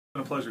It's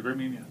been a pleasure. Great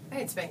meeting you.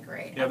 It's been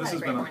great. Yeah, this has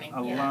been a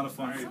lot of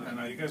fun.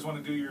 And you guys want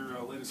to do your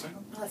latest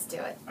single? Let's do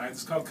it. All right,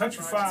 it's called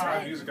Country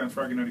Fire, music on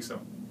Froggy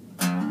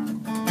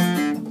 97.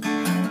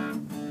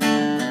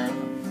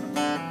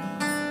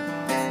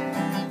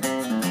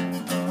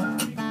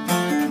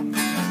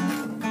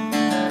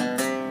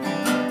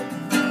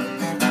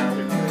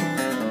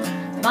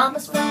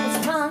 Mama's from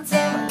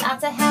Wisconsin with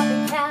lots of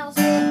happy cows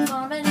and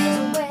farming is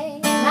a way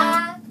of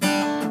life.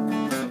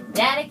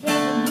 Daddy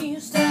came from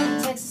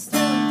Houston, Texas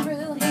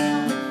through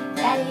him.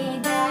 Daddy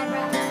ain't that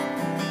right.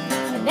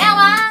 And now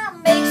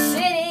I'm big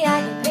city,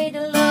 I get paid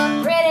to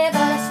look pretty,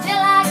 but I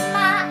still like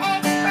my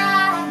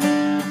ex-bride.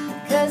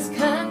 'Cause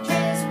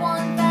country's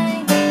one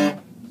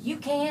thing you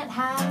can't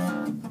hide.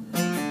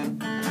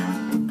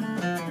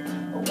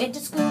 Went to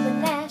school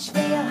in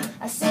Nashville,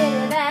 a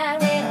city that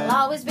will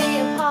always be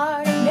a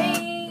part of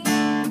me.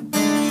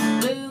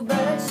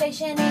 Bluebird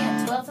Station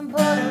in 12th and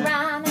Porter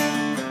Rhyme.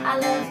 I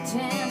love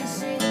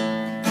Tennessee.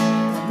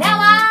 Now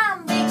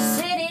I'm big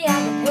city, I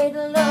get paid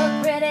to look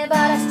pretty,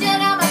 but I still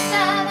got my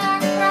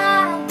southern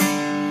pride.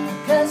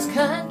 'Cause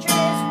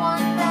country's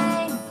one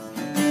thing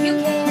you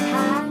can't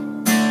hide.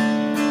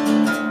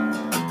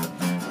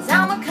 'Cause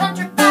I'm a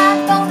country fied,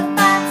 bona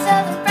fide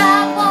southern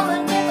fried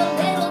woman with a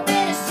little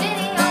bit of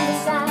city on the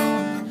side.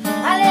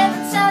 I live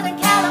in Southern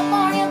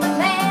California, but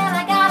man,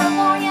 I gotta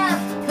warn ya,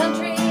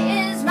 country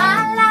is my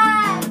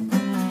life.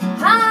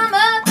 I'm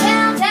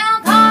uptown, town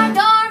car,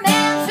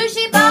 doorman,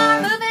 sushi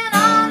bar, moving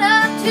on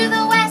up to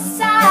the west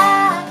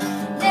side.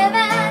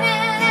 Living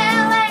in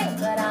LA,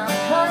 but I'm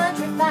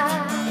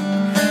countrified.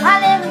 I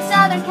live in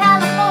Southern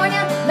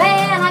California,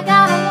 man, I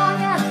gotta warn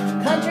ya,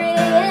 country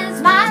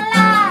is my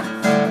life.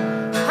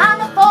 I'm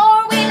a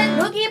four-wheeling,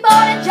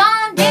 boogie-boarding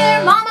John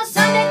Deere, Mama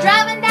Sunday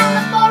driving down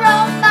the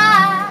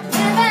 405.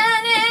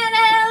 Living in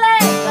LA,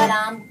 but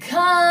I'm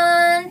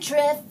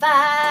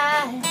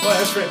countrified. Well,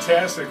 that's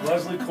fantastic.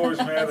 Leslie Cours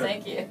Mather.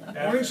 Thank you.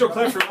 Morning show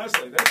clap for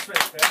Leslie. That's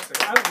fantastic.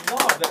 I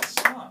love that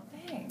song.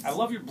 Thanks. I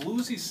love your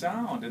bluesy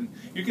sound. And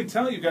you can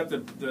tell you've got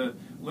the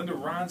Linda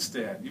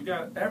Ronstadt. You've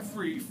got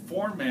every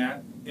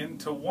format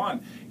into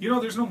one. You know,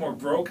 there's no more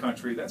bro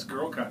country. That's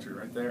girl country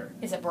right there.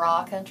 Is it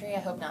bra country? I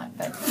hope not.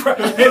 But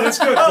Hey, that's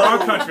good. Bra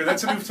country.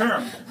 That's a new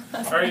term.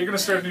 All right, you're going to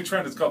start a new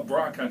trend. It's called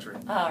bra country.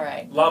 all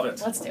right. Love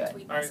it. Let's do it.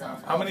 All right,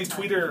 how many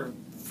tweeter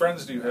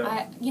friends do you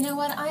have? You know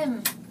what? I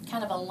am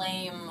kind of a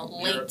lame,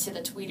 You're- late to the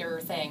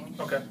tweeter thing.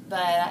 Okay. But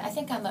I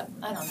think I don't know.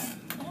 I don't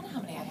know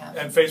how many I have.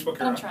 And Facebook, But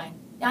you're I'm on? trying.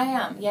 I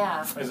am,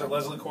 yeah. Is it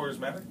Leslie Cours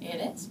Mather?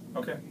 It is.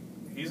 Okay.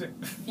 Easy.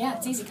 Yeah,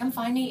 it's easy. Come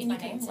find me, and you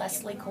can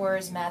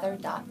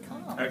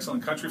LeslieCoursMather.com.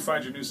 Excellent.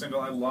 Countryfied, your new single.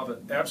 I love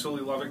it.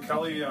 Absolutely love it.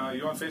 Kelly, you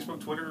on Facebook,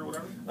 Twitter, or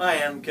whatever? I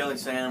am Kelly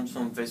Sams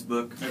on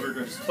Facebook. Very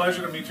good. It's a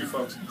pleasure to meet you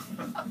folks.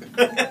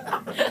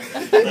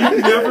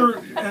 You never,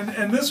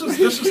 and this was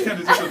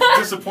kind of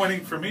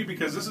disappointing for me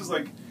because this is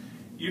like,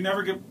 you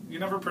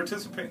never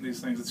participate in these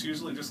things. It's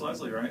usually just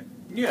Leslie, right?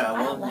 Yeah,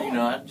 I don't well, let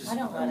I her. just I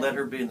don't let let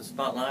her. her be in the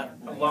spotlight.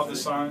 I love the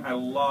song. I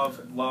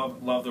love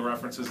the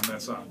references in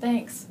that song.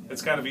 Thanks.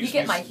 It's kind of You East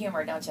get my meets,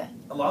 humor, don't you?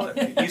 I love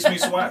it. East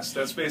meets West.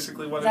 That's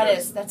basically what That it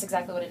is. That's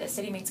exactly what it is.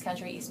 City meets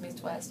country, east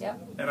meets west.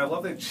 Yep. And I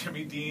love that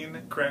Jimmy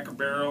Dean, Cracker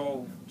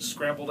Barrel,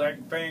 scrambled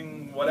egg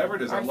thing, whatever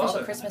it is. I love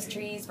Artificial it. Christmas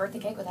trees, birthday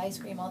cake with ice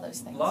cream, all those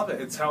things. Love it.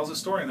 It tells a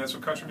story, and that's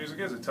what country music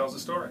is. It tells a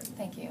story.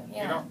 Thank you.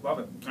 Yeah. You know, love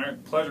it. All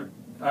right, pleasure.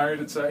 All right,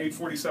 it's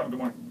 8:47. Good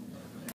morning.